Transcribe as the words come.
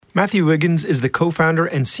Matthew Wiggins is the co-founder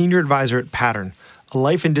and senior advisor at Pattern, a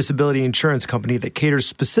life and disability insurance company that caters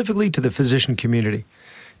specifically to the physician community.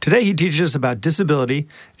 Today, he teaches us about disability,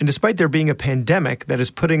 and despite there being a pandemic that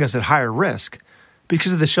is putting us at higher risk,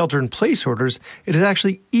 because of the shelter-in-place orders, it is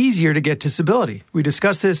actually easier to get disability. We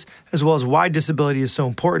discuss this, as well as why disability is so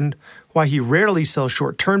important, why he rarely sells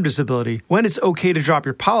short-term disability, when it's okay to drop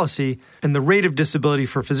your policy, and the rate of disability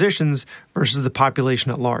for physicians versus the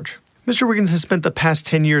population at large. Mr. Wiggins has spent the past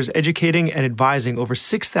 10 years educating and advising over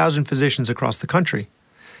 6,000 physicians across the country.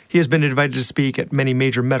 He has been invited to speak at many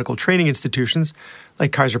major medical training institutions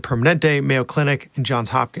like Kaiser Permanente, Mayo Clinic, and Johns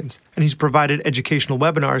Hopkins, and he's provided educational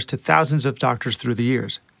webinars to thousands of doctors through the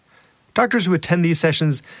years. Doctors who attend these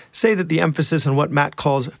sessions say that the emphasis on what Matt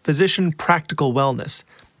calls physician practical wellness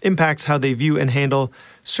impacts how they view and handle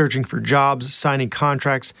searching for jobs, signing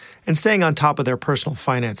contracts, and staying on top of their personal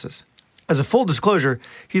finances. As a full disclosure,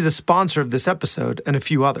 he's a sponsor of this episode and a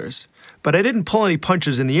few others. But I didn't pull any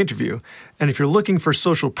punches in the interview, and if you're looking for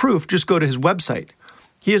social proof, just go to his website.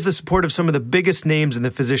 He has the support of some of the biggest names in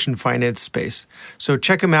the physician finance space. So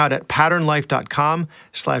check him out at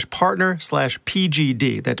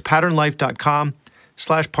patternlife.com/partner/PGD. That's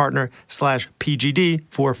patternlife.com/partner/PGD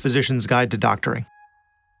for Physician's Guide to Doctoring.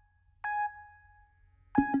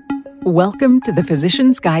 Welcome to the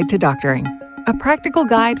Physician's Guide to Doctoring, a practical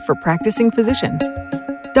guide for practicing physicians.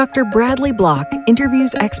 Dr. Bradley Block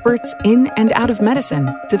interviews experts in and out of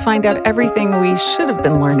medicine to find out everything we should have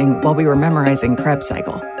been learning while we were memorizing Krebs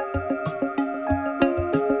cycle.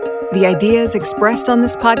 The ideas expressed on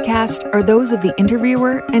this podcast are those of the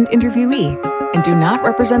interviewer and interviewee and do not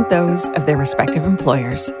represent those of their respective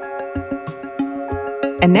employers.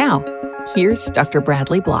 And now, here's Dr.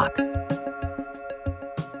 Bradley Block.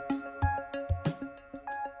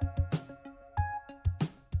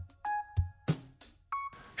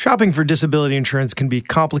 Shopping for disability insurance can be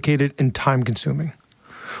complicated and time-consuming.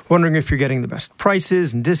 Wondering if you're getting the best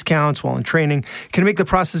prices and discounts while in training can make the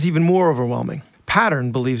process even more overwhelming.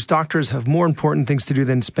 Pattern believes doctors have more important things to do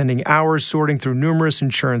than spending hours sorting through numerous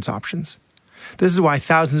insurance options. This is why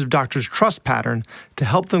thousands of doctors trust Pattern to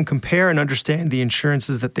help them compare and understand the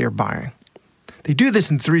insurances that they are buying. They do this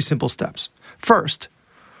in 3 simple steps. First,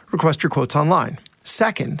 request your quotes online.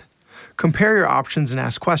 Second, compare your options and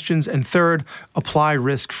ask questions. And third, apply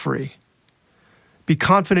risk-free. Be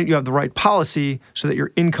confident you have the right policy so that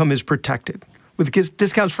your income is protected. With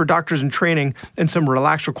discounts for doctors in training and some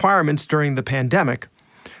relaxed requirements during the pandemic,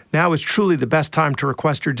 now is truly the best time to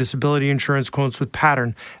request your disability insurance quotes with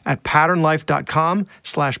Pattern at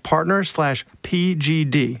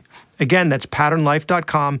patternlife.com/partner/PGD. Again, that's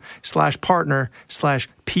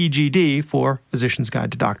patternlife.com/partner/PGD for Physician's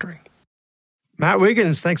Guide to Doctoring. Matt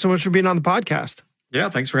Wiggins, thanks so much for being on the podcast. Yeah,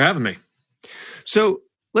 thanks for having me. So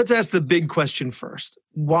let's ask the big question first.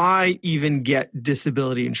 Why even get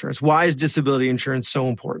disability insurance? Why is disability insurance so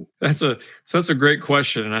important? That's a great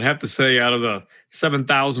question. And I'd have to say, out of the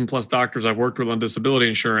 7,000 plus doctors I've worked with on disability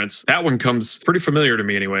insurance, that one comes pretty familiar to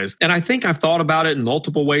me anyways. And I think I've thought about it in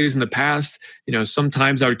multiple ways in the past.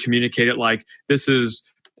 Sometimes I would communicate it like this is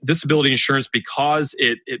disability insurance because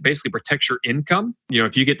it basically protects your income.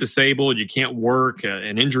 If you get disabled, you can't work,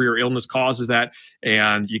 an injury or illness causes that,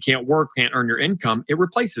 and you can't work, can't earn your income, it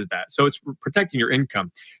replaces that. So it's protecting your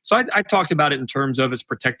income. So I talked about it in terms of it's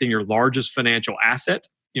protecting your largest financial asset.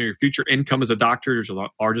 Your future income as a doctor is your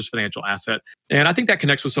largest financial asset. And I think that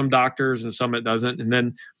connects with some doctors and some it doesn't. And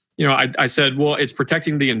then I said, well, it's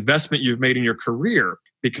protecting the investment you've made in your career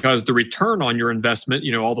because the return on your investment,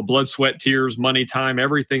 all the blood, sweat, tears, money, time,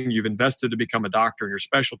 everything you've invested to become a doctor in your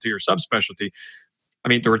specialty or subspecialty. I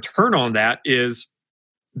mean, the return on that is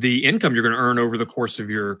the income you're going to earn over the course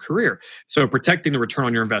of your career. So protecting the return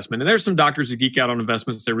on your investment. And there's some doctors who geek out on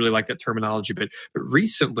investments. They really like that terminology. But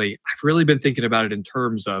recently, I've really been thinking about it in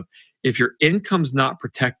terms of if your income's not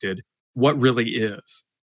protected, what really is?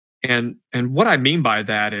 And what I mean by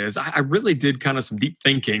that is I really did kind of some deep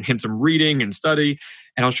thinking and some reading and study.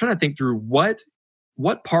 And I was trying to think through what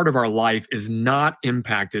part of our life is not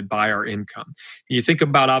impacted by our income. And you think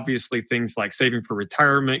about obviously things like saving for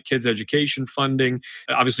retirement, kids' education funding,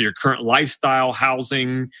 obviously your current lifestyle,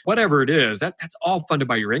 housing, whatever it is, that's all funded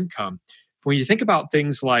by your income. When you think about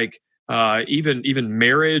things like even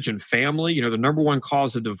marriage and family, the number one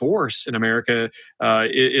cause of divorce in America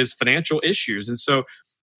is financial issues. And so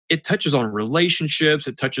it touches on relationships.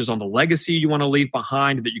 It touches on the legacy you want to leave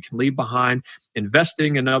behind, that you can leave behind,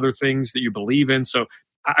 investing in other things that you believe in. So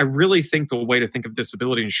I really think the way to think of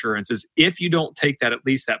disability insurance is if you don't take that, at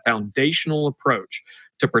least that foundational approach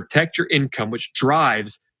to protect your income, which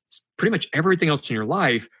drives pretty much everything else in your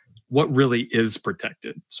life, what really is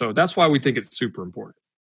protected. So that's why we think it's super important.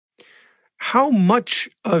 how much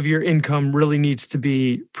of your income really needs to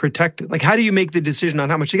be protected? Like, how do you make the decision on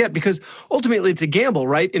how much to get? Because ultimately it's a gamble,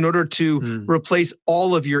 right? In order to replace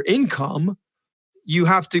all of your income, you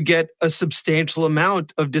have to get a substantial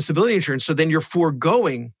amount of disability insurance. So then you're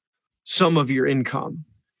foregoing some of your income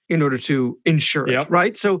in order to insure it,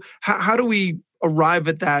 right? So how do we arrive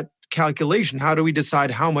at that calculation? How do we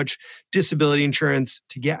decide how much disability insurance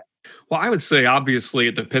to get? Well, I would say, obviously,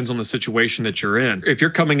 it depends on the situation that you're in. If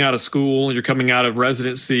you're coming out of school and you're coming out of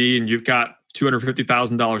residency and you've got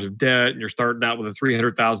 $250,000 of debt and you're starting out with a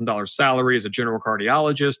 $300,000 salary as a general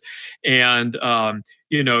cardiologist, and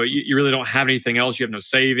you really don't have anything else, you have no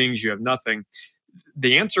savings, you have nothing.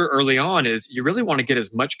 The answer early on is you really want to get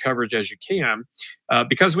as much coverage as you can,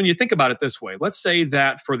 because when you think about it this way, let's say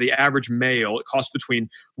that for the average male, it costs between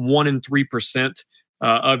 1% and 3%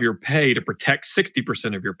 of your pay to protect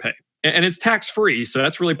 60% of your pay. And it's tax-free, so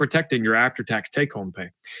that's really protecting your after-tax take-home pay.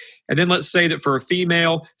 And then let's say that for a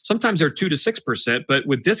female, sometimes they're 2 to 6%, but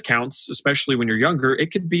with discounts, especially when you're younger,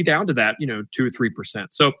 it could be down to that, 2 or 3%.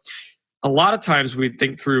 So a lot of times we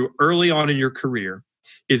think through early on in your career,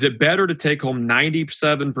 is it better to take home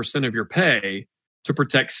 97% of your pay to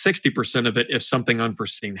protect 60% of it if something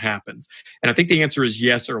unforeseen happens? And I think the answer is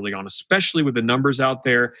yes early on, especially with the numbers out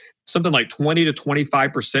there. Something like 20 to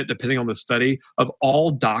 25%, depending on the study, of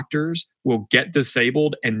all doctors will get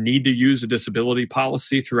disabled and need to use a disability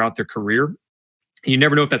policy throughout their career. You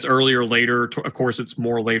never know if that's early or later. Of course, it's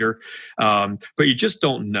more later, but you just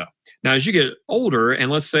don't know. Now, as you get older,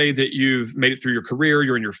 and let's say that you've made it through your career,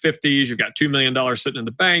 you're in your 50s, you've got $2 million sitting in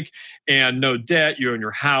the bank and no debt, you own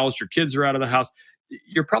your house, your kids are out of the house,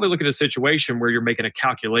 you're probably looking at a situation where you're making a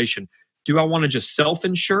calculation. Do I want to just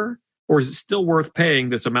self-insure? Or is it still worth paying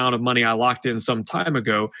this amount of money I locked in some time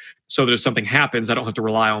ago so that if something happens, I don't have to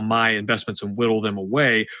rely on my investments and whittle them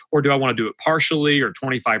away? Or do I want to do it partially or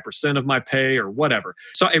 25% of my pay or whatever?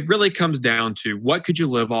 So it really comes down to what could you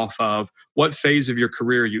live off of? What phase of your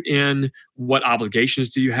career are you in? What obligations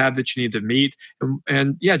do you have that you need to meet?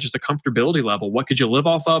 And just a comfortability level. What could you live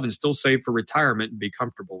off of and still save for retirement and be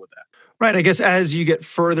comfortable with that? Right. I guess as you get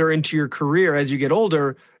further into your career, as you get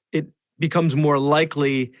older, it becomes more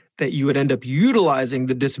likely that you would end up utilizing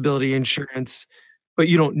the disability insurance, but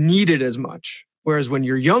you don't need it as much. Whereas when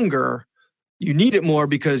you're younger, you need it more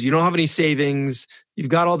because you don't have any savings, you've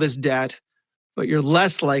got all this debt, but you're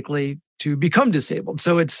less likely to become disabled.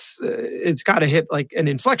 So it's got to hit like an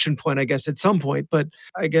inflection point, I guess, at some point. But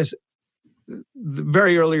I guess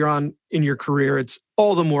very early on in your career, it's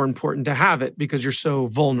all the more important to have it because you're so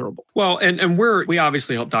vulnerable. Well, and we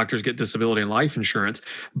obviously help doctors get disability and life insurance,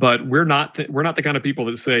 but we're not the kind of people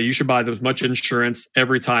that say you should buy as much insurance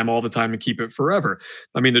every time, all the time, and keep it forever.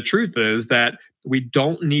 I mean, the truth is that we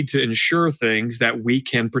don't need to insure things that we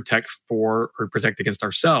can protect for or protect against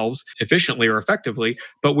ourselves efficiently or effectively,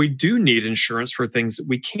 but we do need insurance for things that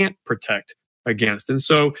we can't protect against. And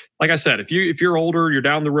so, like I said, if you're older, you're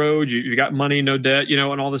down the road, you got money, no debt,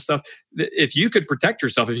 and all this stuff, if you could protect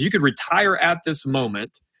yourself, if you could retire at this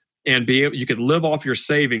moment and you could live off your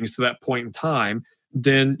savings to that point in time,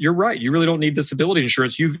 then you're right. You really don't need disability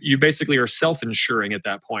insurance. You basically are self-insuring at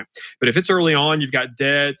that point. But if it's early on, you've got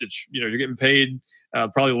debt, you're getting paid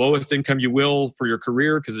probably lowest income you will for your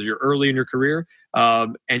career because you're early in your career,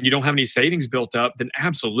 and you don't have any savings built up, then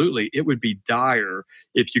absolutely it would be dire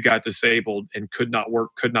if you got disabled and could not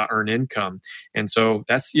work, could not earn income. And so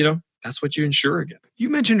that's what you insure against. You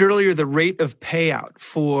mentioned earlier the rate of payout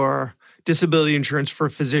for disability insurance for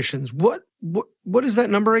physicians. What is that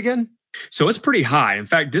number again? So it's pretty high. In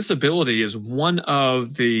fact, disability is one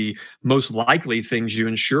of the most likely things you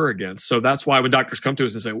insure against. So that's why when doctors come to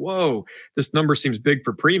us and say, whoa, this number seems big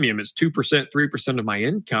for premium, it's 2%, 3% of my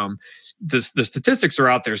income, the statistics are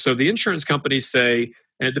out there. So the insurance companies say,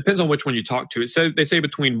 and it depends on which one you talk to, they say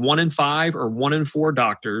between 1 in 5 or 1 in 4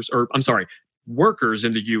 workers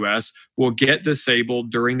in the U.S. will get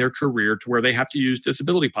disabled during their career to where they have to use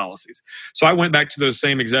disability policies. So I went back to those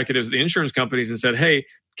same executives at the insurance companies and said, hey,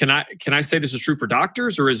 can I say this is true for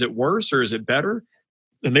doctors, or is it worse, or is it better?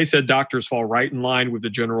 And they said doctors fall right in line with the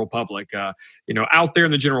general public. Out there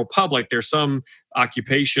in the general public, there's some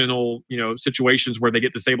occupational, situations where they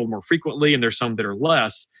get disabled more frequently, and there's some that are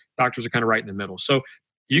less. Doctors are kind of right in the middle. So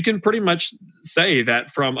you can pretty much say that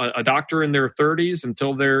from a doctor in their 30s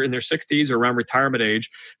until they're in their 60s or around retirement age,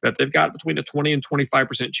 that they've got between a 20 and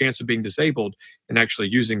 25% chance of being disabled and actually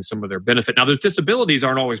using some of their benefit. Now, those disabilities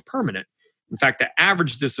aren't always permanent. In fact, the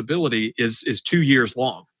average disability is 2 years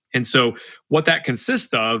long. And so what that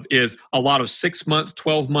consists of is a lot of 6-month,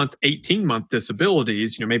 12-month, 18-month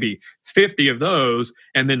disabilities, maybe 50 of those,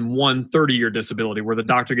 and then one 30-year disability where the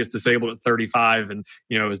doctor gets disabled at 35 and,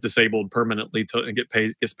 is disabled permanently and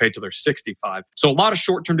gets paid till they're 65. So a lot of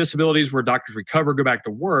short-term disabilities where doctors recover, go back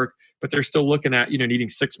to work, but they're still looking at, needing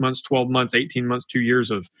 6 months, 12 months, 18 months, 2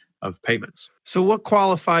 years of payments. So what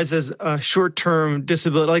qualifies as a short-term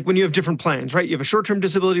disability? Like when you have different plans, right? You have a short-term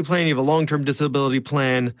disability plan, you have a long-term disability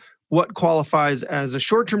plan. What qualifies as a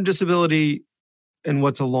short-term disability and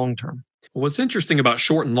what's a long-term? What's interesting about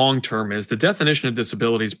short and long-term is the definition of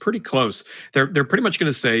disability is pretty close. They're pretty much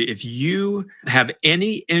going to say if you have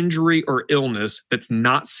any injury or illness that's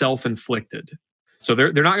not self-inflicted. So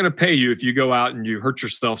they're not going to pay you if you go out and you hurt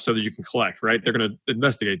yourself so that you can collect, right? They're going to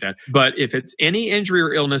investigate that. But if it's any injury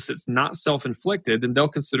or illness that's not self-inflicted, then they'll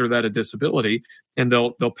consider that a disability and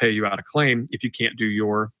they'll pay you out a claim if you can't do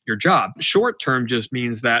your job. Short term just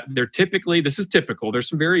means that they're typically, this is typical, there's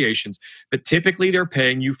some variations, but typically they're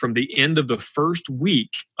paying you from the end of the first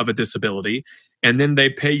week of a disability, and then they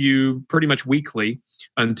pay you pretty much weekly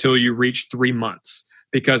until you reach 3 months.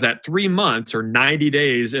 Because at 3 months or 90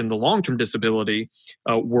 days in the long-term disability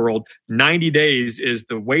world, 90 days is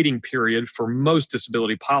the waiting period for most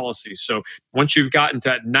disability policies. So once you've gotten to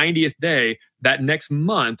that 90th day, that next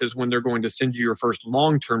month is when they're going to send you your first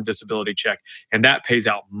long-term disability check, and that pays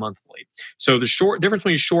out monthly. So the difference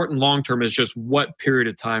between short and long-term is just what period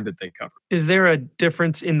of time that they cover. Is there a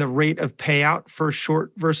difference in the rate of payout for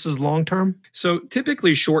short versus long-term? So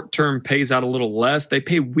typically short-term pays out a little less. They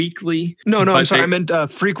pay weekly. No, I'm sorry. I meant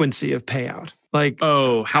frequency of payout. Like,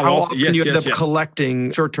 how often you end up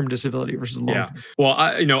collecting short-term disability versus long-term. Yeah.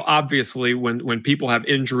 Well, obviously, when people have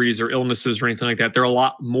injuries or illnesses or anything like that, they're a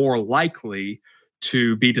lot more likely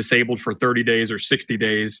to be disabled for 30 days or 60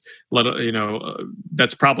 days.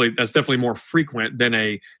 That's definitely more frequent than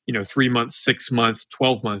a 3-month, 6-month,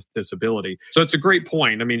 12-month disability. So it's a great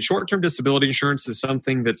point. I mean, short-term disability insurance is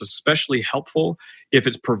something that's especially helpful if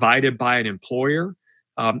it's provided by an employer.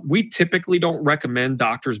 We typically don't recommend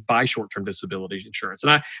doctors buy short-term disability insurance.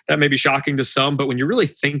 And that may be shocking to some, but when you really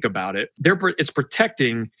think about it, it's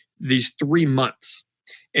protecting these 3 months.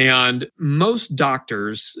 And most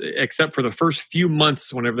doctors, except for the first few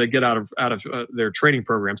months whenever they get out of their training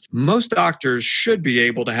programs, most doctors should be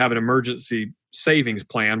able to have an emergency savings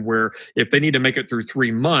plan where if they need to make it through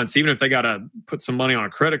 3 months, even if they got to put some money on a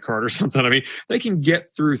credit card or something, they can get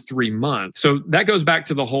through 3 months. So that goes back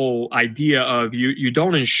to the whole idea of you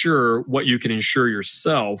don't insure what you can insure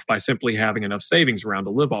yourself by simply having enough savings around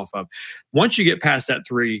to live off of. Once you get past that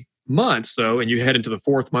 3 months, though, and you head into the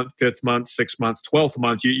 4th month, 5th month, 6th month, 12th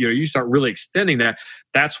month, you start really extending that.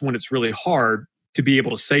 That's when it's really hard to be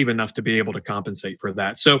able to save enough to be able to compensate for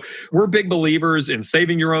that. So we're big believers in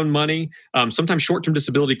saving your own money. Sometimes short-term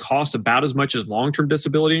disability costs about as much as long-term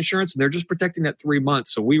disability insurance, and they're just protecting that 3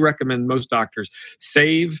 months. So we recommend most doctors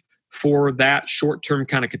save for that short-term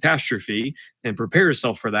kind of catastrophe and prepare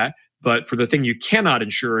yourself for that. But for the thing you cannot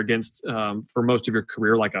insure against for most of your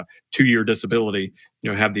career, like a 2-year disability,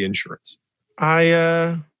 have the insurance.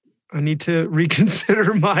 I need to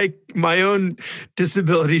reconsider my own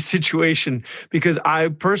disability situation because I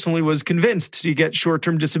personally was convinced to get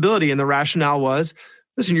short-term disability, and the rationale was,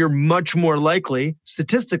 listen, you're much more likely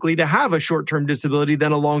statistically to have a short-term disability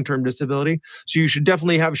than a long-term disability. So you should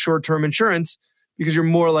definitely have short-term insurance because you're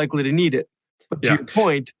more likely to need it. But to your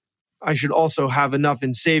point, I should also have enough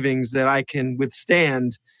in savings that I can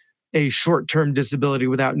withstand a short-term disability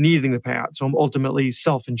without needing the payout. So I'm ultimately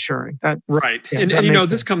self-insuring. Right. Yeah, and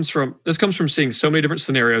this comes from seeing so many different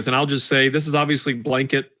scenarios. And I'll just say this is obviously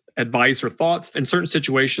blanket advice or thoughts. In certain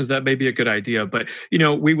situations, that may be a good idea. But,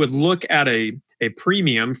 we would look at a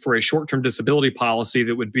premium for a short-term disability policy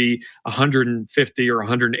that would be $150 or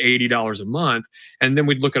 $180 a month. And then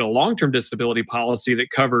we'd look at a long-term disability policy that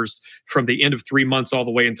covers from the end of 3 months all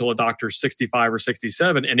the way until a doctor's 65 or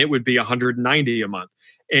 67, and it would be $190 a month.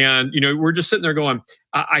 And, we're just sitting there going,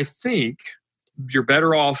 I think you're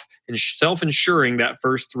better off in self-insuring that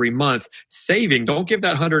first 3 months, saving. Don't give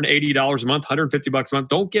that $180 a month, $150 a month.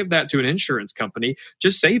 Don't give that to an insurance company.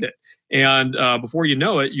 Just save it. And before you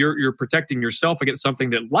know it, you're protecting yourself against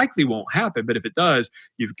something that likely won't happen. But if it does,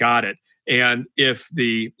 you've got it. And if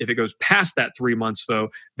it goes past that 3 months, though,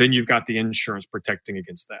 then you've got the insurance protecting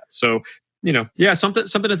against that. So, something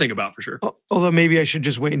to think about for sure. Although maybe I should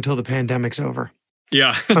just wait until the pandemic's over.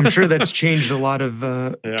 Yeah. I'm sure that's changed a lot of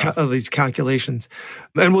these calculations.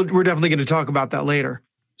 And we're definitely going to talk about that later.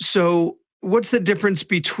 So what's the difference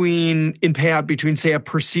between payout between, say, a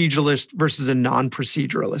proceduralist versus a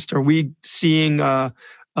non-proceduralist? Are we seeing a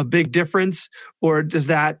big difference, or does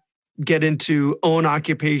that get into own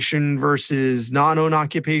occupation versus non-own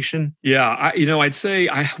occupation? Yeah, I'd say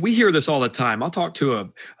we hear this all the time. I'll talk to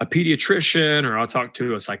a pediatrician, or I'll talk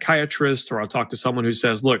to a psychiatrist, or I'll talk to someone who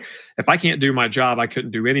says, look, if I can't do my job, I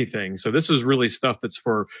couldn't do anything. So this is really stuff that's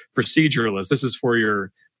for proceduralists. This is for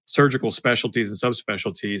your surgical specialties and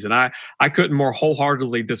subspecialties. And I couldn't more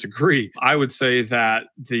wholeheartedly disagree. I would say that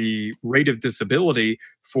the rate of disability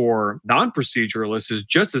for non-proceduralists is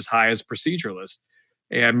just as high as proceduralists.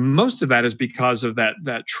 And most of that is because of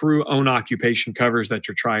that true own occupation coverage that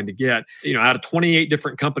you're trying to get. Out of 28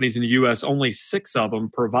 different companies in the US, only 6 of them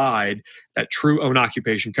provide that true own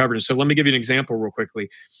occupation coverage. So let me give you an example real quickly.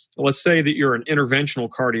 Let's say that you're an interventional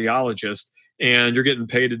cardiologist and you're getting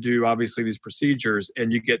paid to do, obviously, these procedures,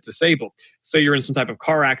 and you get disabled. Say you're in some type of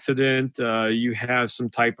car accident, you have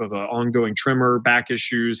some type of ongoing tremor, back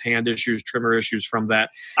issues, hand issues, tremor issues from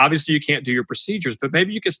that. Obviously, you can't do your procedures, but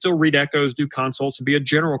maybe you can still read echoes, do consults, and be a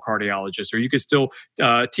general cardiologist, or you could still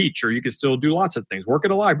teach, or you could still do lots of things, work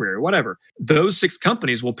at a library, whatever. Those 6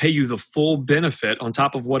 companies will pay you the full benefit on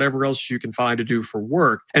top of whatever else you can find to do for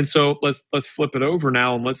work. And so let's flip it over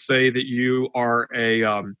now, and let's say that you are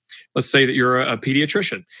you're a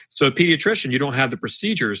pediatrician. So a pediatrician, you don't have the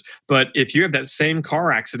procedures, but if you have that same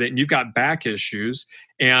car accident and you've got back issues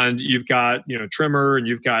and you've got tremor and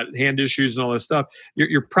you've got hand issues and all this stuff,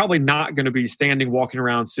 you're probably not going to be walking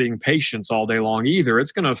around seeing patients all day long either.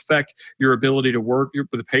 It's going to affect your ability to work with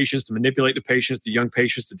the patients, to manipulate the patients, the young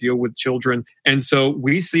patients, to deal with children. And so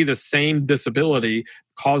we see the same disability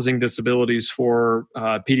causing disabilities for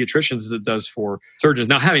pediatricians as it does for surgeons.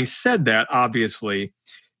 Now, having said that, obviously,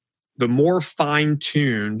 the more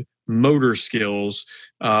fine-tuned motor skills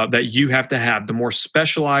that you have to have, the more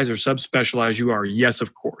specialized or subspecialized you are, yes,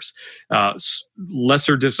 of course.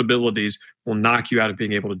 Lesser disabilities will knock you out of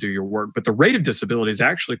being able to do your work. But the rate of disability is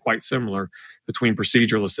actually quite similar between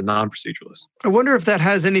proceduralists and non-proceduralists. I wonder if that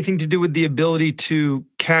has anything to do with the ability to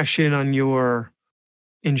cash in on your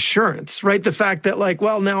insurance, right? The fact that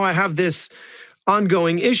now I have this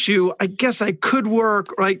ongoing issue, I guess I could work,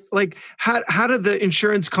 right? How do the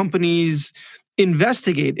insurance companies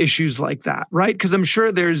investigate issues like that, right? Because I'm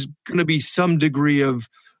sure there's going to be some degree of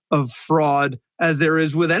fraud, as there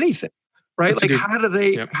is with anything, right? How do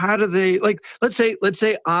they let's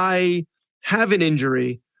say I have an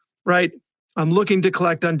injury, right? I'm looking to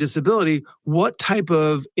collect on disability. What type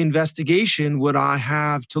of investigation would I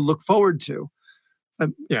have to look forward to? Look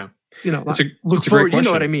forward. You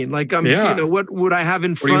know what I mean? What would I have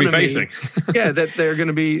in front of me? That they're going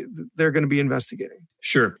to be investigating.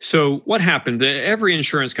 Sure. So what happened? Every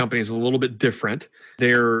insurance company is a little bit different.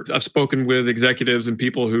 I've spoken with executives and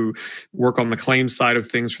people who work on the claims side of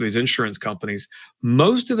things for these insurance companies.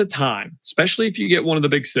 Most of the time, especially if you get one of the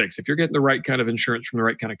big 6, if you're getting the right kind of insurance from the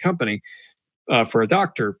right kind of company for a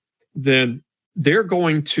doctor, then they're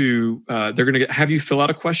going to have you fill out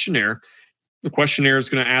a questionnaire. The questionnaire is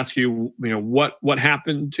going to ask you, what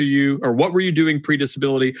happened to you, or what were you doing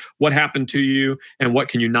pre-disability, what happened to you, and what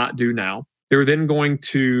can you not do now. They're then going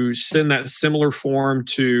to send that similar form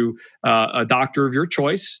to a doctor of your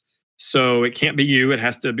choice. So it can't be you, it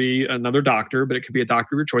has to be another doctor, but it could be a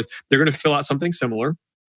doctor of your choice. They're going to fill out something similar.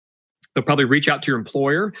 They'll probably reach out to your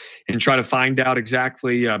employer and try to find out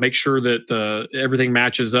exactly, make sure that everything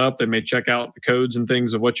matches up. They may check out the codes and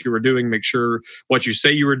things of what you were doing, make sure what you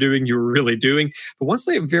say you were doing, you were really doing. But once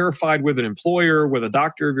they've verified with an employer, with a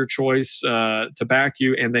doctor of your choice to back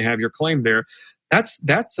you, and they have your claim there, that's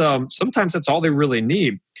sometimes that's all they really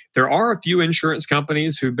need. There are a few insurance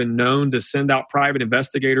companies who've been known to send out private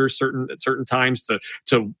investigators at certain times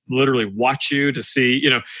to literally watch you, to see,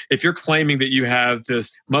 if you're claiming that you have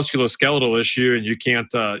this musculoskeletal issue and you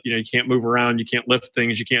can't move around, you can't lift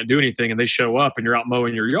things, you can't do anything, and they show up and you're out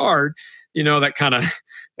mowing your yard, that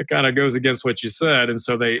kind of goes against what you said. And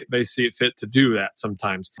so they see it fit to do that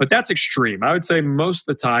sometimes. But that's extreme. I would say most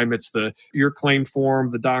of the time it's your claim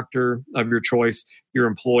form, the doctor of your choice, your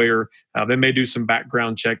employer. They may do some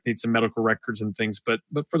background check, need some medical records and things, but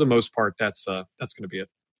for the most part, that's going to be it.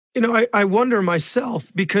 I wonder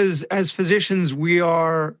myself, because as physicians,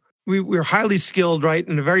 we're highly skilled, right,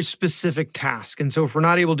 in a very specific task. And so if we're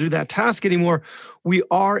not able to do that task anymore, we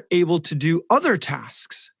are able to do other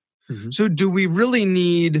tasks. Mm-hmm. So do we really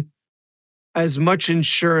need as much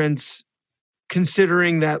insurance,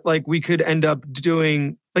 considering that we could end up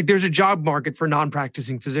doing, there's a job market for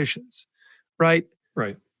non-practicing physicians, right?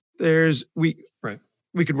 Right.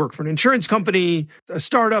 We could work for an insurance company, a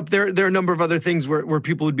startup. There are a number of other things where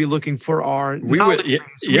people would be looking for our knowledge base.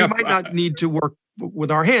 So we might not need to work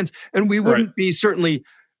with our hands, and we wouldn't be certainly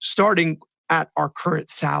starting at our current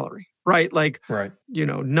salary, right?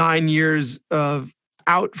 9 years of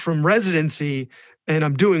out from residency and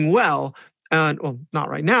I'm doing well, and well, not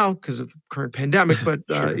right now because of the current pandemic, but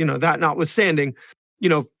Sure. that notwithstanding,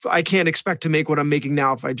 I can't expect to make what I'm making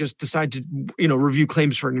now if I just decide to, review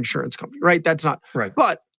claims for an insurance company, right? That's not Right.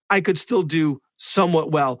 But I could still do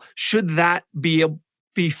somewhat well. Should that be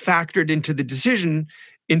factored into the decision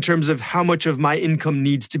in terms of how much of my income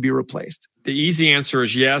needs to be replaced? The easy answer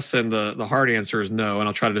is yes, and the hard answer is no. And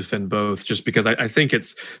I'll try to defend both just because I think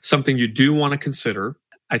it's something you do want to consider.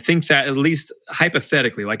 I think that at least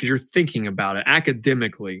hypothetically, like as you're thinking about it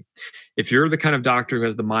academically, if you're the kind of doctor who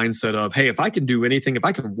has the mindset of, hey, if I can do anything, if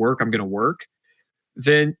I can work, I'm going to work,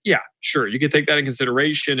 then yeah, sure, you can take that in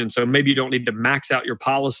consideration. And so maybe you don't need to max out your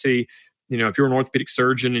policy. If you're an orthopedic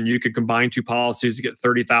surgeon and you could combine two policies to get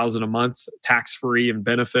 $30,000 a month tax-free and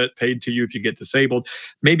benefit paid to you if you get disabled,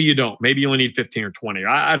 maybe you don't. Maybe you only need 15 or 20.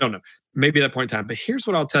 I don't know. Maybe at that point in time. But here's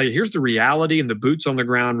what I'll tell you. Here's the reality and the boots on the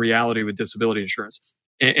ground reality with disability insurance.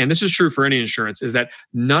 And this is true for any insurance, is that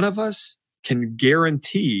none of us can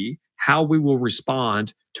guarantee how we will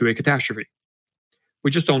respond to a catastrophe.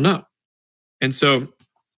 We just don't know. And so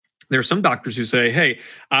there are some doctors who say, "Hey,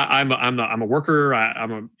 I'm a worker.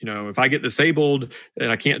 If I get disabled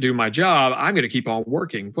and I can't do my job, I'm going to keep on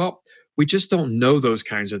working." Well, we just don't know those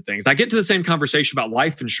kinds of things. I get to the same conversation about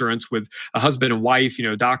life insurance with a husband and wife,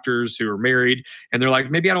 doctors who are married, and they're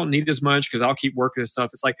like, "Maybe I don't need as much because I'll keep working and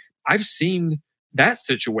stuff." It's like I've seen that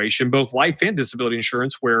situation, both life and disability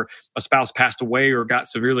insurance, where a spouse passed away or got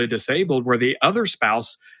severely disabled, where the other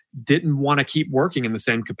spouse didn't want to keep working in the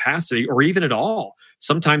same capacity or even at all.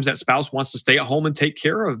 Sometimes that spouse wants to stay at home and take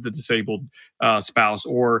care of the disabled spouse,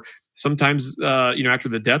 or sometimes, after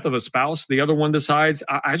the death of a spouse, the other one decides,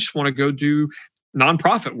 I just want to go do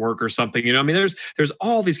nonprofit work or something. There's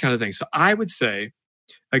all these kind of things. So I would say,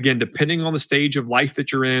 again, depending on the stage of life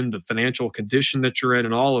that you're in, the financial condition that you're in,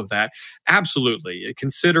 and all of that, absolutely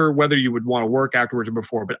consider whether you would want to work afterwards or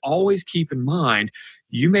before. But always keep in mind,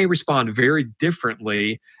 you may respond very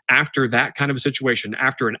differently after that kind of a situation,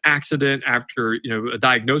 after an accident, after a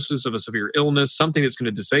diagnosis of a severe illness, something that's going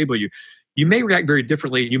to disable you. You may react very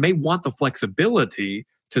differently. You may want the flexibility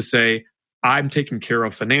to say, I'm taken care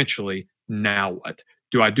of financially. Now what?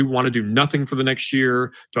 Do I want to do nothing for the next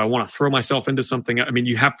year? Do I want to throw myself into something? I mean,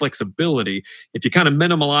 you have flexibility. If you kind of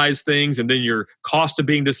minimalize things and then your cost of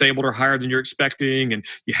being disabled are higher than you're expecting, and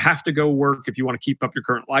you have to go work if you want to keep up your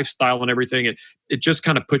current lifestyle and everything, it just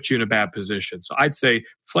kind of puts you in a bad position. So I'd say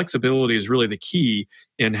flexibility is really the key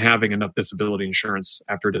in having enough disability insurance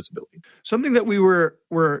after a disability. Something that we were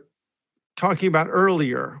talking about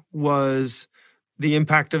earlier was the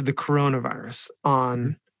impact of the coronavirus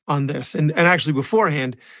on this. And actually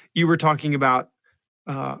beforehand, you were talking about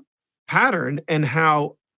Pattern and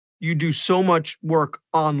how you do so much work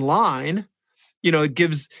online. It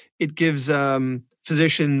gives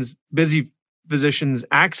busy physicians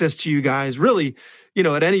access to you guys really,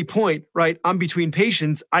 at any point, right? I'm between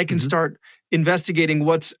patients. I can start investigating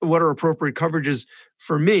what are appropriate coverages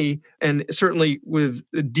for me. And certainly with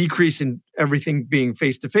a decrease in everything being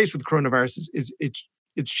face-to-face with coronavirus,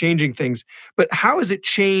 it's changing things. But how has it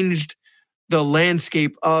changed the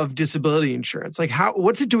landscape of disability insurance? Like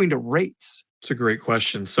what's it doing to rates? It's a great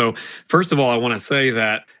question. So first of all, I want to say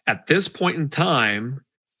that at this point in time,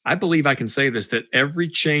 I believe I can say this, that every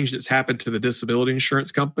change that's happened to the disability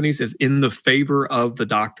insurance companies is in the favor of the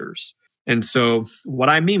doctors. And so what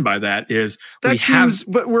I mean by that is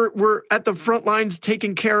but we're at the front lines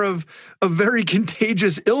taking care of a very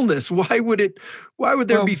contagious illness. Why would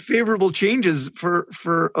there be favorable changes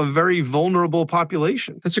for a very vulnerable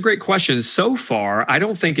population? That's a great question. So far, I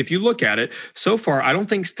don't think, if you look at it, I don't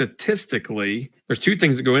think statistically, there's two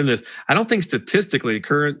things that go into this. I don't think statistically,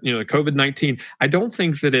 current, COVID-19, I don't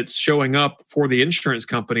think that it's showing up for the insurance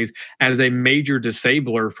companies as a major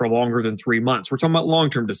disabler for longer than 3 months. We're talking about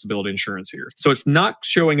long-term disability insurance here. So it's not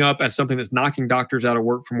showing up as something that's knocking doctors out of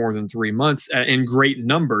work for more than 3 months in great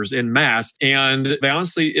numbers, in mass. And they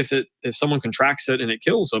honestly, if someone contracts it and it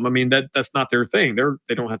kills them, I mean, that's not their thing.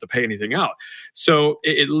 They don't have to pay anything out. So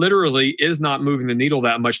it literally is not moving the needle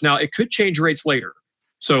that much. Now, it could change rates later.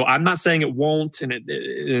 So I'm not saying it won't, and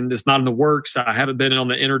it's not in the works. I haven't been on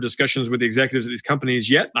the inner discussions with the executives of these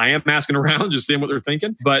companies yet. I am asking around, just seeing what they're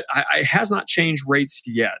thinking, but it has not changed rates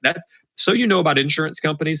yet. That's so about insurance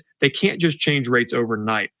companies. They can't just change rates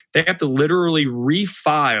overnight. They have to literally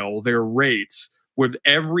refile their rates with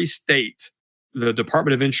every state, the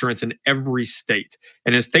Department of Insurance in every state.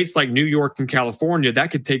 And in states like New York and California,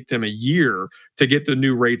 that could take them a year to get the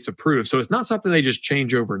new rates approved. So it's not something they just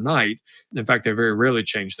change overnight. In fact, they very rarely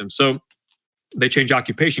change them. So they change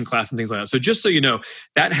occupation class and things like that. So just so you know,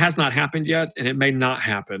 that has not happened yet, and it may not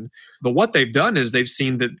happen. But what they've done is they've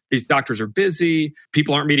seen that these doctors are busy.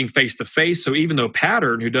 People aren't meeting face to face. So even though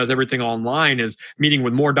Pattern, who does everything online, is meeting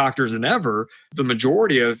with more doctors than ever, the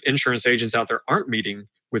majority of insurance agents out there aren't meeting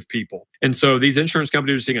with people. And so these insurance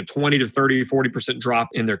companies are seeing a 20 to 30, 40% drop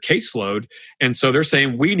in their caseload. And so they're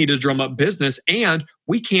saying we need to drum up business, and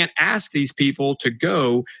we can't ask these people to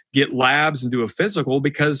go get labs and do a physical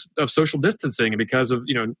because of social distancing and because of,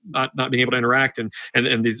 not being able to interact and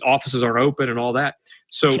these offices aren't open and all that.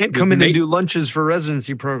 So can't come in and do lunches for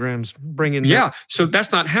residency programs, so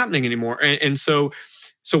that's not happening anymore. And so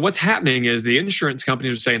what's happening is the insurance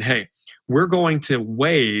companies are saying, hey, we're going to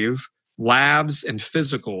waive labs and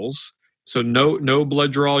physicals. So no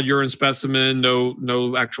blood draw, urine specimen,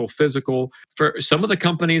 no actual physical. For some of the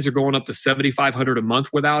companies are going up to $7,500 a month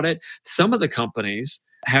without it. Some of the companies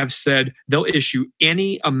have said they'll issue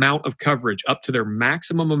any amount of coverage up to their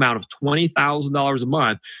maximum amount of $20,000 a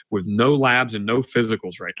month with no labs and no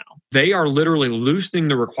physicals right now. They are literally loosening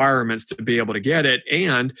the requirements to be able to get it,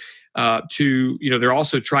 and they're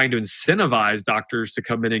also trying to incentivize doctors to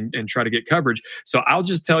come in and try to get coverage. So I'll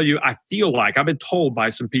just tell you, I feel like I've been told by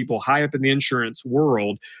some people high up in the insurance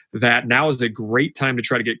world that now is a great time to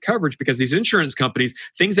try to get coverage, because these insurance companies,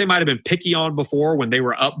 things they might have been picky on before when they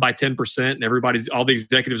were up by 10% and all the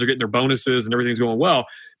executives are getting their bonuses and everything's going well.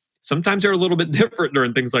 Sometimes they're a little bit different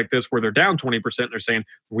during things like this where they're down 20%. They're saying,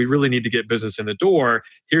 we really need to get business in the door.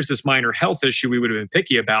 Here's this minor health issue we would have been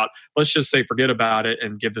picky about. Let's just say forget about it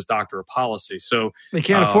and give this doctor a policy. So they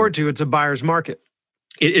can't afford to. It's a buyer's market.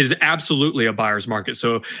 It is absolutely a buyer's market.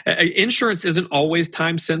 So insurance isn't always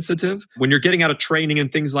time sensitive. When you're getting out of training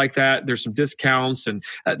and things like that, there's some discounts and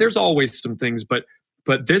there's always some things. But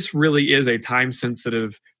this really is a time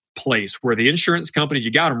sensitive place where the insurance companies,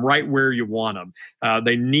 you got them right where you want them.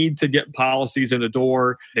 They need to get policies in the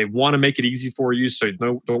door. They want to make it easy for you. So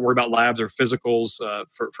don't worry about labs or physicals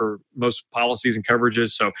for most policies and coverages.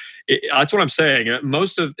 So that's what I'm saying.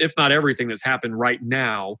 Most of, if not everything that's happened right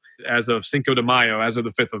now, as of Cinco de Mayo, as of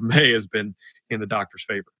the 5th of May, has been in the doctor's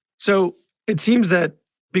favor. So it seems that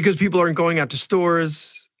because people aren't going out to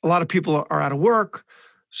stores, a lot of people are out of work.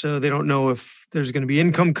 So they don't know if there's going to be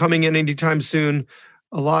income coming in anytime soon.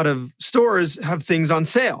 A lot of stores have things on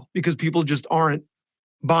sale because people just aren't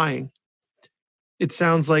buying. It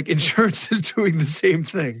sounds like insurance is doing the same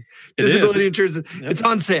thing. Disability insurance, it's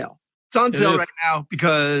on sale. It's on sale right now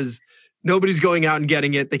because nobody's going out and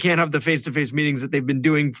getting it. They can't have the face-to-face meetings that they've been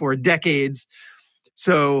doing for decades.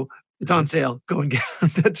 So it's on sale. Go and get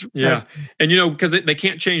it. And because they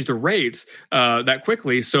can't change the rates that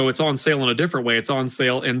quickly. So it's on sale in a different way. It's on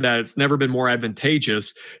sale in that it's never been more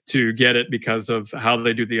advantageous to get it because of how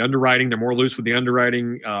they do the underwriting. They're more loose with the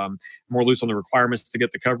underwriting, more loose on the requirements to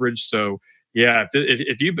get the coverage. So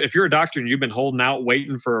if you're a doctor and you've been holding out,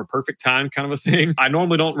 waiting for a perfect time kind of a thing, I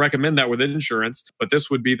normally don't recommend that with insurance, but this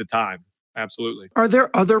would be the time. Absolutely. Are there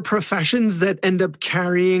other professions that end up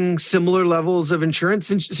carrying similar levels of insurance?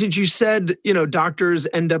 Since you said, doctors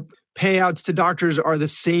end up, payouts to doctors are the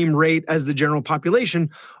same rate as the general population,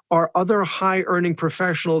 are other high earning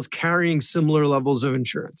professionals carrying similar levels of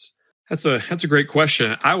insurance? That's a great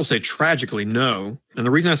question. I will say tragically, no. And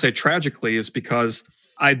the reason I say tragically is because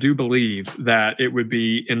I do believe that it would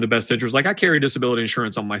be in the best interest. Like I carry disability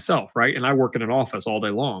insurance on myself, right? And I work in an office all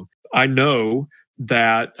day long. I know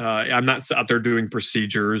that I'm not out there doing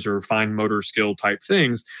procedures or fine motor skill type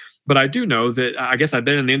things, but I do know that I guess I've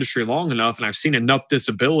been in the industry long enough and I've seen enough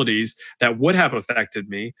disabilities that would have affected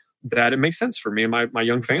me that it makes sense for me and my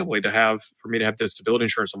young family for me to have disability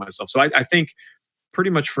insurance on myself. So I think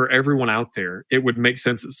pretty much for everyone out there, it would make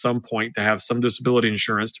sense at some point to have some disability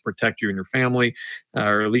insurance to protect you and your family,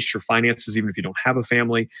 or at least your finances, even if you don't have a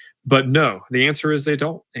family. But no, the answer is they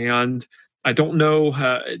don't. And I don't know.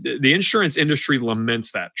 The insurance industry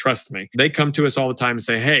laments that. Trust me. They come to us all the time and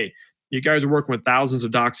say, hey, you guys are working with thousands of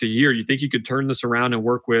docs a year. You think you could turn this around and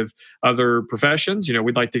work with other professions?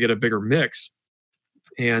 We'd like to get a bigger mix.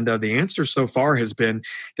 And the answer so far has been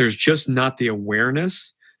there's just not the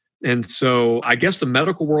awareness. And so I guess the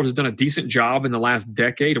medical world has done a decent job in the last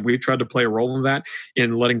decade, and we've tried to play a role in that,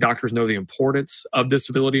 in letting doctors know the importance of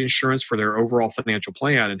disability insurance for their overall financial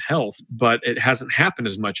plan and health, but it hasn't happened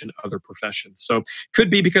as much in other professions. So it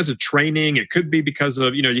could be because of training. It could be because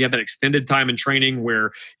of, you have that extended time in training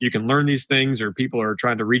where you can learn these things or people are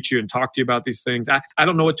trying to reach you and talk to you about these things. I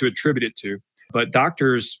don't know what to attribute it to, but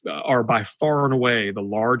doctors are by far and away the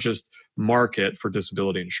largest market for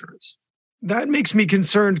disability insurance. That makes me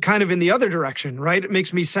concerned kind of in the other direction, right? It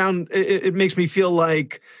makes me feel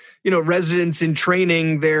like, residents in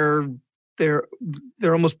training, they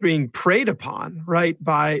they're almost being preyed upon, right,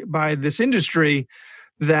 by this industry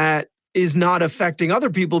that is not affecting other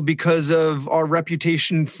people because of our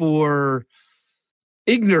reputation for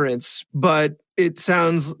ignorance. But it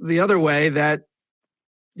sounds the other way that,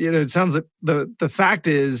 it sounds like the fact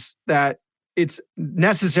is that it's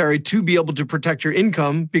necessary to be able to protect your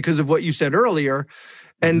income because of what you said earlier.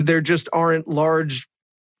 And there just aren't large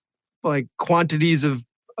quantities of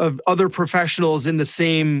other professionals in the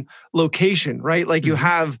same location, right? Like you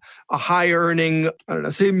have a high earning, I don't know,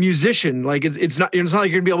 say musician, like it's not like you're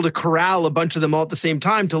going to be able to corral a bunch of them all at the same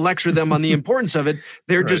time to lecture them on the importance of it.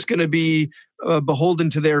 They're just going to be beholden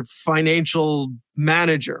to their financial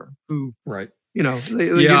manager who, sorry,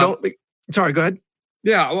 go ahead.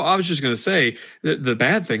 Yeah, well, I was just going to say the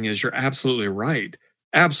bad thing is you're absolutely right.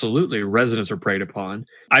 Absolutely, residents are preyed upon.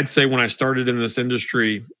 I'd say when I started in this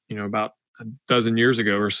industry, about a dozen years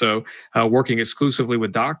ago or so, working exclusively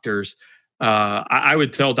with doctors, I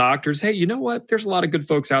would tell doctors, hey, you know what? There's a lot of good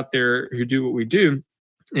folks out there who do what we do.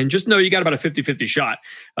 And just know you got about a 50-50 shot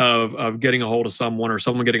of getting a hold of someone or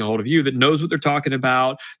someone getting a hold of you that knows what they're talking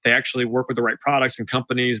about. They actually work with the right products and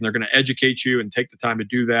companies, and they're going to educate you and take the time to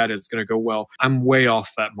do that. It's going to go well. I'm way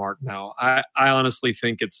off that mark now. I honestly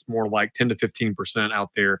think it's more like 10 to 15%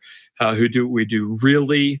 out there who do what we do,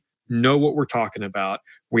 really know what we're talking about.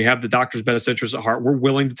 We have the doctor's best interest at heart. We're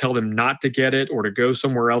willing to tell them not to get it or to go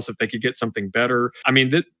somewhere else if they could get something better. I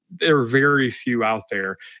mean, there are very few out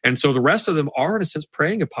there. And so the rest of them are, in a sense,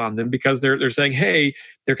 preying upon them because they're saying, hey,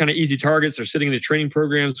 they're kind of easy targets. They're sitting in the training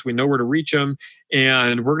programs. We know where to reach them.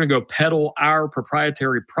 And we're going to go peddle our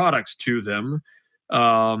proprietary products to them.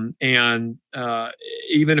 Even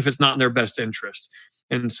if it's not in their best interest.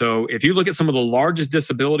 And so if you look at some of the largest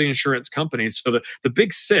disability insurance companies, so the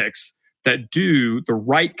big six that do the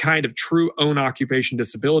right kind of true own occupation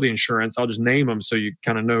disability insurance, I'll just name them so you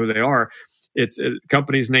kind of know who they are.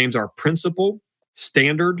 Companies' names are Principal,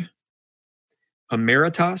 Standard,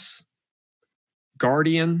 Emeritus,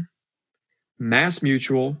 Guardian, Mass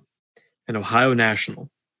Mutual, and Ohio National.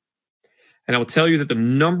 And I will tell you that the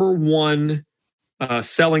number one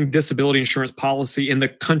selling disability insurance policy in the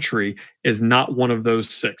country is not one of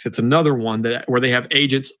those six. It's another one where they have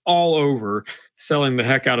agents all over selling the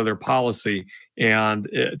heck out of their policy. And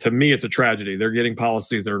to me, it's a tragedy. They're getting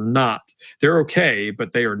policies they're okay,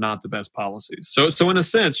 but they are not the best policies. So in a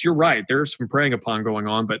sense, you're right. There's some preying upon going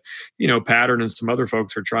on, but Pattern and some other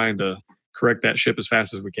folks are trying to correct that ship as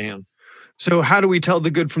fast as we can. So how do we tell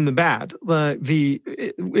the good from the bad?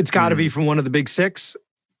 It's got to be from one of the big six?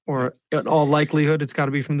 Or in all likelihood, it's got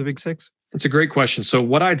to be from the big six? It's a great question. So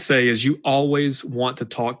what I'd say is you always want to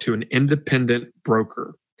talk to an independent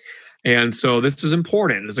broker. And so this is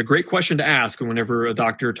important. It's a great question to ask whenever a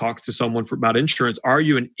doctor talks to someone about insurance. Are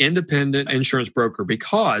you an independent insurance broker?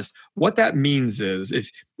 Because what that means is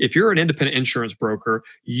if you're an independent insurance broker,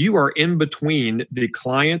 you are in between the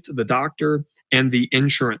client, the doctor, and the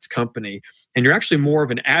insurance company. And you're actually more of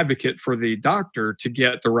an advocate for the doctor to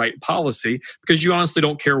get the right policy because you honestly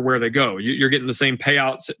don't care where they go. You're getting the same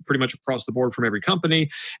payouts pretty much across the board from every company.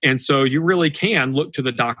 And so you really can look to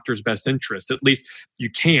the doctor's best interest. At least you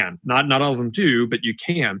can. Not all of them do, but you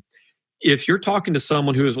can. If you're talking to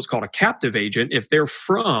someone who is what's called a captive agent, even if they're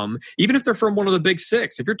from one of the big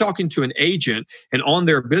six, if you're talking to an agent and on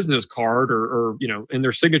their business card or in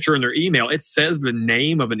their signature in their email, it says the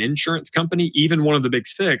name of an insurance company, even one of the big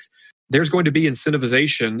six, there's going to be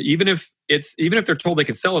incentivization, even if they're told they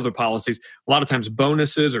can sell other policies. A lot of times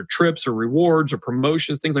bonuses or trips or rewards or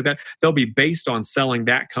promotions, things like that, they'll be based on selling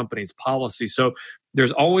that company's policy. So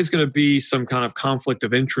there's always going to be some kind of conflict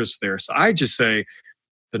of interest there. So I just say,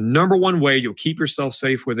 the number one way you'll keep yourself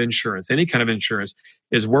safe with insurance, any kind of insurance,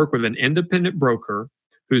 is work with an independent broker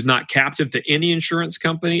who's not captive to any insurance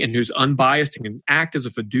company and who's unbiased and can act as a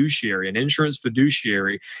fiduciary, an insurance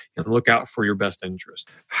fiduciary, and look out for your best interest.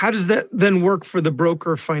 How does that then work for the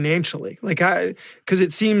broker financially? Because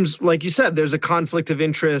it seems, like you said, there's a conflict of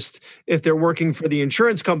interest if they're working for the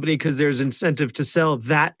insurance company because there's incentive to sell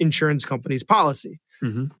that insurance company's policy.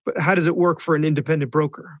 Mm-hmm. But how does it work for an independent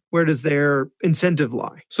broker? Where does their incentive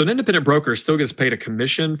lie? So an independent broker still gets paid a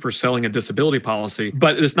commission for selling a disability policy,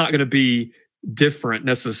 but it's not going to be different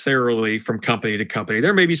necessarily from company to company.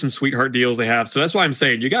 There may be some sweetheart deals they have. So that's why I'm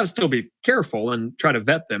saying you got to still be careful and try to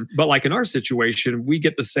vet them. But like in our situation, we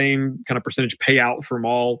get the same kind of percentage payout from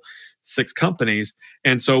all six companies.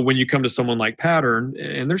 And so when you come to someone like Pattern,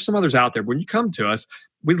 and there's some others out there, when you come to us,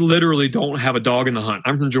 we literally don't have a dog in the hunt.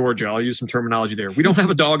 I'm from Georgia. I'll use some terminology there. We don't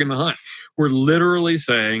have a dog in the hunt. We're literally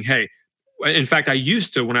saying, hey, In fact, I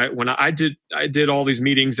used to, when I did all these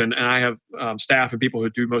meetings, and I have staff and people who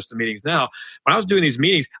do most of the meetings now. When I was doing these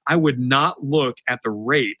meetings, I would not look at the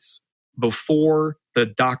rates before the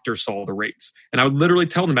doctor saw the rates. And I would literally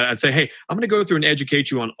tell them about it. I'd say, hey, I'm going to go through and educate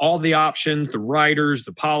you on all the options, the riders,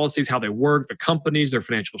 the policies, how they work, the companies, their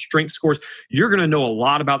financial strength scores. You're going to know a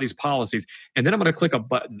lot about these policies. And then I'm going to click a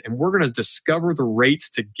button and we're going to discover the rates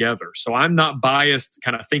together. So I'm not biased,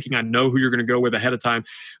 kind of thinking I know who you're going to go with ahead of time.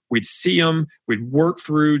 We'd see them, we'd work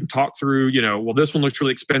through and talk through, well, this one looks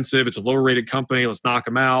really expensive. It's a lower rated company. Let's knock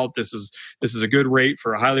them out. This is a good rate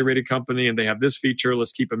for a highly rated company and they have this feature.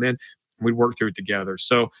 Let's keep them in. We'd work through it together.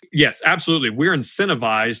 So yes, absolutely. We're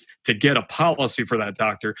incentivized to get a policy for that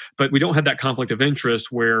doctor, but we don't have that conflict of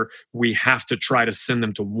interest where we have to try to send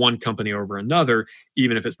them to one company over another,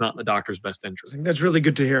 even if it's not in the doctor's best interest. That's really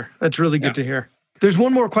good to hear. That's really good to hear. There's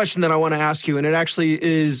one more question that I want to ask you, and it actually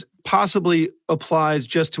possibly applies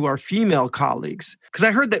just to our female colleagues. Because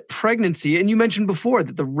I heard that pregnancy, and you mentioned before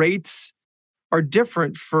that the rates are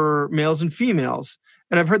different for males and females.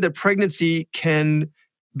 And I've heard that pregnancy can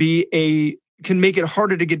make it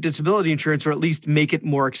harder to get disability insurance, or at least make it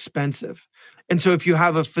more expensive. And so if you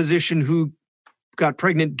have a physician who got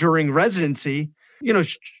pregnant during residency,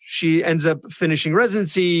 she ends up finishing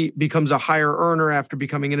residency, becomes a higher earner after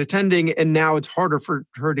becoming an attending, and now it's harder for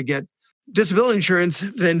her to get disability insurance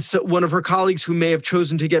than one of her colleagues who may have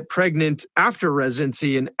chosen to get pregnant after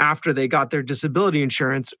residency and after they got their disability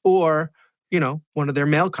insurance, or one of their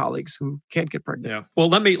male colleagues who can't get pregnant. Yeah. Well,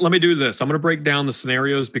 let me do this. I'm going to break down the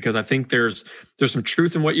scenarios because I think there's some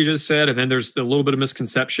truth in what you just said, and then there's a little bit of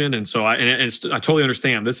misconception. And so I totally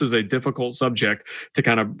understand this is a difficult subject to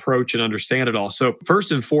kind of approach and understand it all. So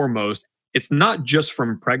first and foremost, it's not just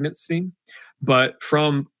from pregnancy, but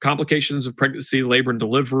from complications of pregnancy, labor and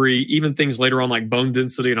delivery, even things later on like bone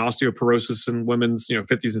density and osteoporosis in women's 50s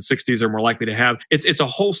and 60s are more likely to have. It's a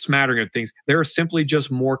whole smattering of things. There are simply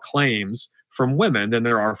just more claims from women than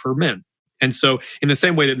there are for men. And so in the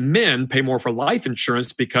same way that men pay more for life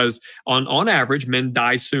insurance because on average, men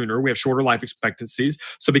die sooner. We have shorter life expectancies.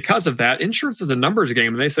 So because of that, insurance is a numbers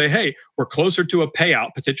game. And they say, hey, we're closer to a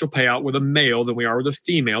potential payout with a male than we are with a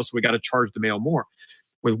female. So we got to charge the male more.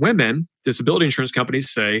 With women, disability insurance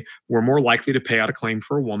companies say we're more likely to pay out a claim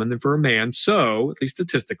for a woman than for a man. So, at least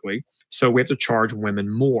statistically, we have to charge women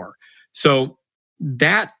more. So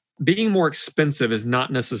that being more expensive is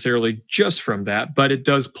not necessarily just from that, but it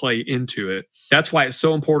does play into it. That's why it's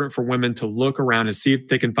so important for women to look around and see if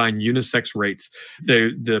they can find unisex rates.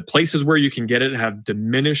 The places where you can get it have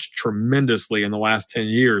diminished tremendously in the last 10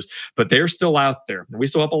 years, but they're still out there. And we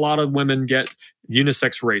still have a lot of women get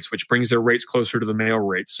unisex rates, which brings their rates closer to the male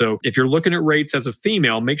rates. So if you're looking at rates as a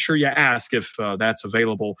female, make sure you ask if that's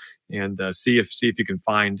available and see if you can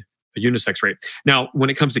find a unisex rate. Now,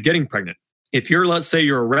 when it comes to getting pregnant, if let's say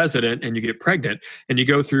you're a resident and you get pregnant and you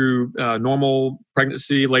go through normal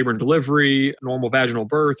pregnancy, labor and delivery, normal vaginal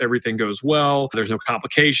birth, everything goes well, there's no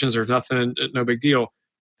complications, there's nothing, no big deal,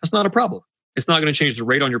 that's not a problem. It's not going to change the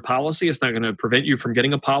rate on your policy. It's not going to prevent you from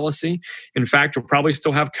getting a policy. In fact, you'll probably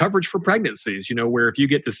still have coverage for pregnancies, where if you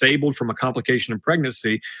get disabled from a complication in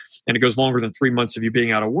pregnancy and it goes longer than 3 months of you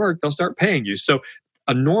being out of work, they'll start paying you. So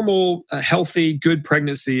a normal, healthy, good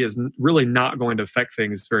pregnancy is really not going to affect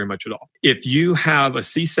things very much at all. If you have a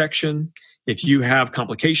C-section, if you have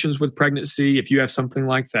complications with pregnancy, if you have something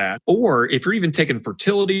like that, or if you're even taking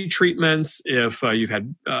fertility treatments, if you've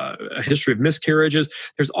had a history of miscarriages,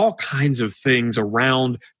 there's all kinds of things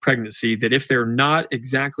around pregnancy that if they're not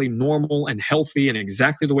exactly normal and healthy and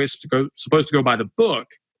exactly the way it's supposed to go by the book,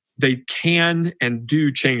 they can and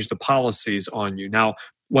do change the policies on you. Now,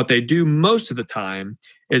 what they do most of the time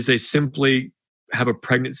is they simply have a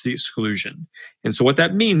pregnancy exclusion. And so what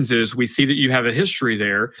that means is we see that you have a history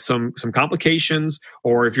there, some complications,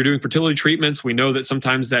 or if you're doing fertility treatments, we know that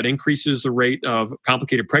sometimes that increases the rate of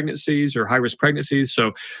complicated pregnancies or high-risk pregnancies.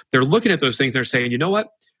 So they're looking at those things. They're saying, you know what?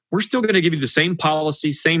 We're still going to give you the same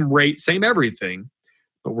policy, same rate, same everything,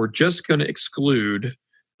 but we're just going to exclude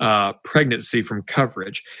pregnancy from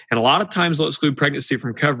coverage. And a lot of times they'll exclude pregnancy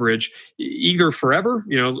from coverage either forever,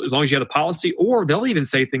 as long as you have the policy, or they'll even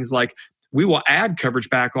say things like, we will add coverage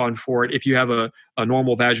back on for it if you have a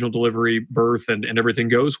normal vaginal delivery, birth, and everything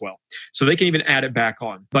goes well. So they can even add it back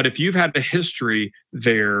on. But if you've had a history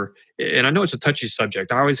there, and I know it's a touchy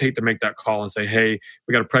subject, I always hate to make that call and say, hey,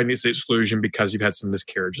 we got a pregnancy exclusion because you've had some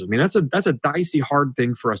miscarriages. I mean, that's a dicey, hard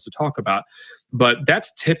thing for us to talk about. But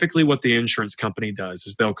that's typically what the insurance company does,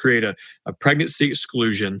 is they'll create a pregnancy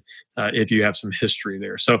exclusion if you have some history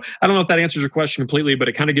there. So I don't know if that answers your question completely, but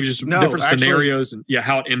it kind of gives you some different scenarios and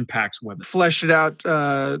how it impacts women. Fleshed it out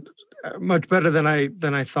much better than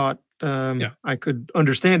I thought I could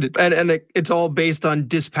understand it. And it's all based on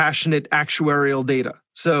dispassionate actuarial data.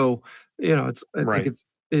 So, I think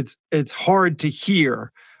it's hard to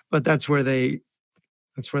hear, but that's where they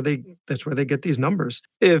get these numbers.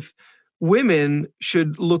 If women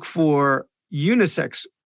should look for unisex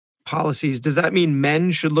policies, does that mean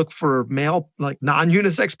men should look for male, like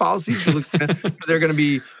non-unisex policies? Because they're going to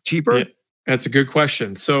be cheaper? Yeah. That's a good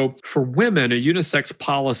question. So for women, a unisex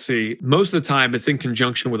policy, most of the time it's in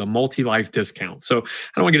conjunction with a multi-life discount. So I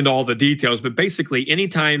don't want to get into all the details, but basically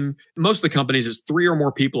anytime, most of the companies, it's 3 or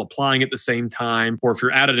more people applying at the same time, or if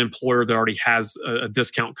you're at an employer that already has a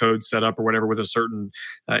discount code set up or whatever with a certain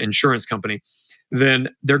insurance company, then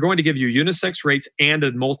they're going to give you unisex rates and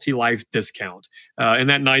a multi-life discount. And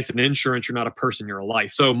that nice in insurance, you're not a person, you're a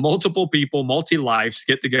life. So multiple people, multi-lives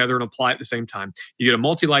get together and apply at the same time. You get a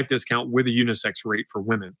multi-life discount with a unisex rate for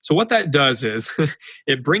women. So what that does is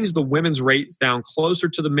it brings the women's rates down closer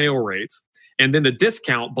to the male rates. And then the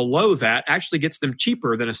discount below that actually gets them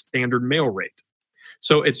cheaper than a standard male rate.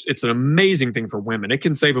 So it's an amazing thing for women. It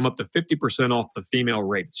can save them up to 50% off the female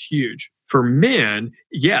rate. It's huge. For men,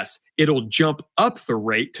 yes, it'll jump up the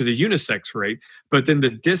rate to the unisex rate, but then the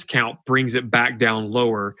discount brings it back down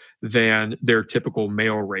lower than their typical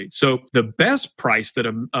male rate. So the best price that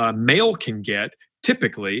a male can get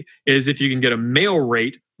typically is if you can get a male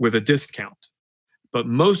rate with a discount. But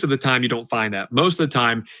most of the time, you don't find that. Most of the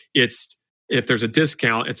time, if there's a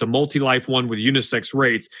discount, it's a multi-life one with unisex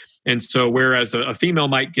rates. And so whereas a female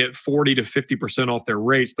might get 40 to 50% off their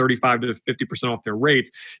rates, 35 to 50% off their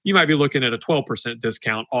rates, you might be looking at a 12%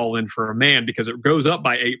 discount all in for a man because it goes up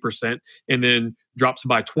by 8% and then drops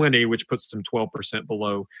by 20, which puts them 12%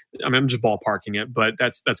 below. I mean, I'm just ballparking it, but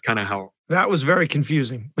that's kind of how. That was very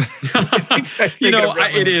confusing.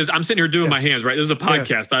 It is. I'm sitting here doing my hands, right? This is a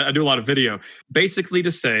podcast. I do a lot of video. Basically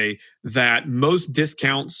to say that most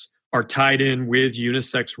discounts are tied in with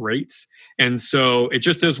unisex rates. And so it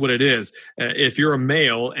just is what it is. If you're a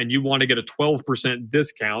male and you want to get a 12%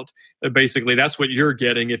 discount, basically that's what you're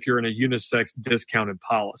getting if you're in a unisex discounted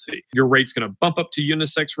policy. Your rate's going to bump up to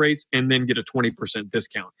unisex rates and then get a 20%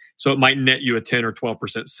 discount. So it might net you a 10 or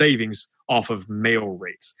 12% savings off of male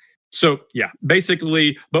rates. So yeah,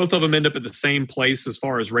 basically both of them end up at the same place as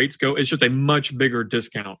far as rates go. It's just a much bigger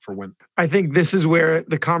discount for women. I think this is where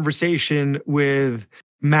the conversation with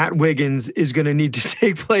Matt Wiggins is going to need to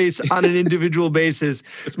take place on an individual basis.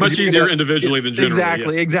 It's much easier individually than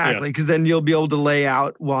generally. Exactly. Because then you'll be able to lay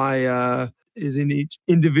out why is in each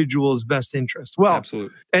individual's best interest. Well,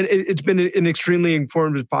 absolutely. And it's been an extremely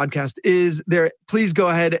informative podcast. Please go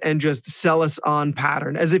ahead and just sell us on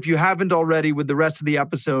Pattern. As if you haven't already with the rest of the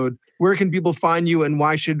episode, where can people find you and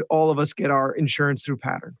why should all of us get our insurance through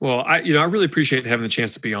Pattern? Well, I really appreciate having the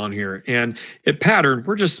chance to be on here. And at Pattern,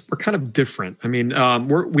 we're kind of different. I mean,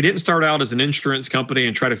 we didn't start out as an insurance company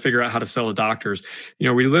and try to figure out how to sell to doctors.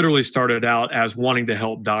 We literally started out as wanting to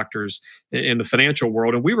help doctors in the financial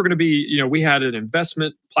world. And we were going to be, we had an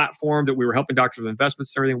investment platform that we were helping doctors with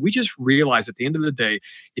investments and everything. We just realized at the end of the day,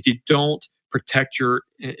 if you don't protect your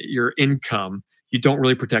income, you don't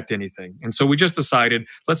really protect anything. And so we just decided,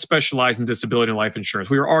 let's specialize in disability and life insurance.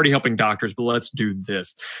 We were already helping doctors, but let's do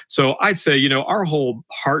this. So I'd say, our whole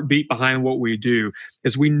heartbeat behind what we do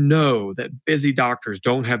is we know that busy doctors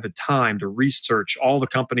don't have the time to research all the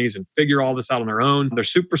companies and figure all this out on their own. They're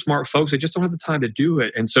super smart folks. They just don't have the time to do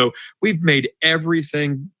it. And so we've made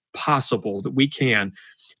everything possible that we can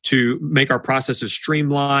to make our processes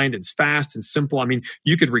streamlined and fast and simple. I mean,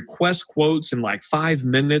 you could request quotes in like 5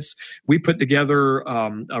 minutes. We put together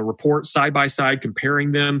a report side by side,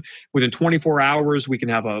 comparing them. Within 24 hours, we can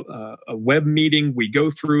have a web meeting. We go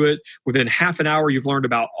through it. Within half an hour, you've learned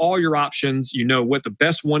about all your options. You know what the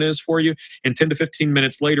best one is for you. And 10 to 15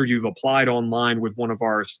 minutes later, you've applied online with one of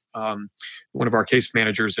our case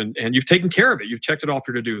managers, and you've taken care of it. You've checked it off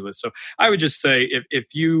your to-do list. So I would just say,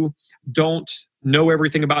 if you don't know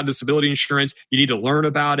everything about disability insurance, you need to learn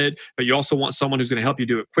about it, but you also want someone who's going to help you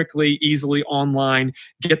do it quickly, easily, online,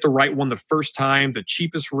 get the right one the first time, the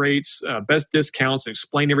cheapest rates, best discounts, and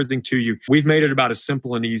explain everything to you. We've made it about as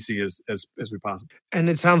simple and easy as we possibly. And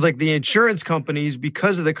it sounds like the insurance companies,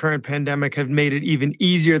 because of the current pandemic, have made it even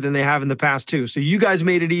easier than they have in the past too. So you guys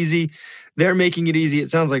made it easy. They're making it easy. It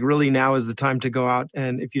sounds like really now is the time to go out.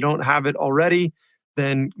 And if you don't have it already,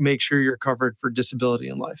 then make sure you're covered for disability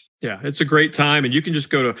in life. Yeah, it's a great time. And you can just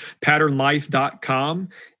go to patternlife.com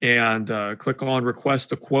and click on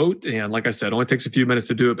request a quote. And like I said, it only takes a few minutes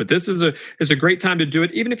to do it. But this is a great time to do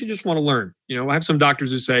it, even if you just want to learn. I have some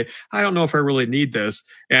doctors who say, I don't know if I really need this.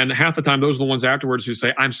 And half the time, those are the ones afterwards who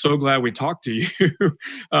say, I'm so glad we talked to you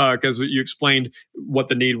because you explained what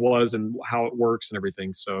the need was and how it works and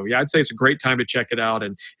everything. So yeah, I'd say it's a great time to check it out.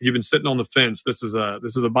 And if you've been sitting on the fence, this is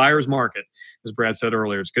a buyer's market. As Brad said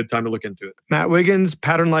earlier, it's a good time to look into it. Matt Wiggins,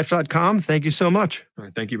 patternlife.com. Thank you so much. All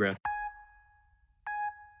right. Thank you, Brad.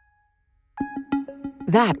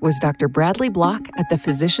 That was Dr. Bradley Block at the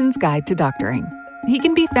Physician's Guide to Doctoring. He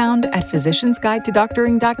can be found at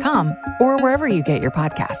physiciansguidetodoctoring.com or wherever you get your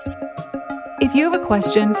podcasts. If you have a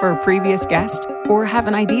question for a previous guest or have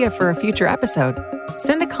an idea for a future episode,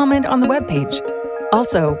 send a comment on the webpage.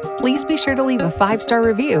 Also, please be sure to leave a 5-star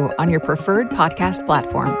review on your preferred podcast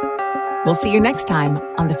platform. We'll see you next time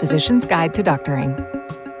on the Physician's Guide to Doctoring.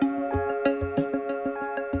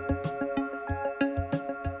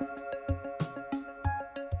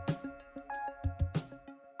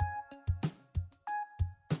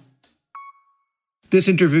 This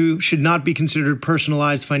interview should not be considered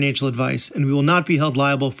personalized financial advice, and we will not be held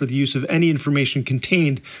liable for the use of any information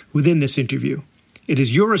contained within this interview. It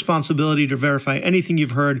is your responsibility to verify anything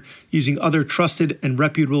you've heard using other trusted and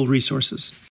reputable resources.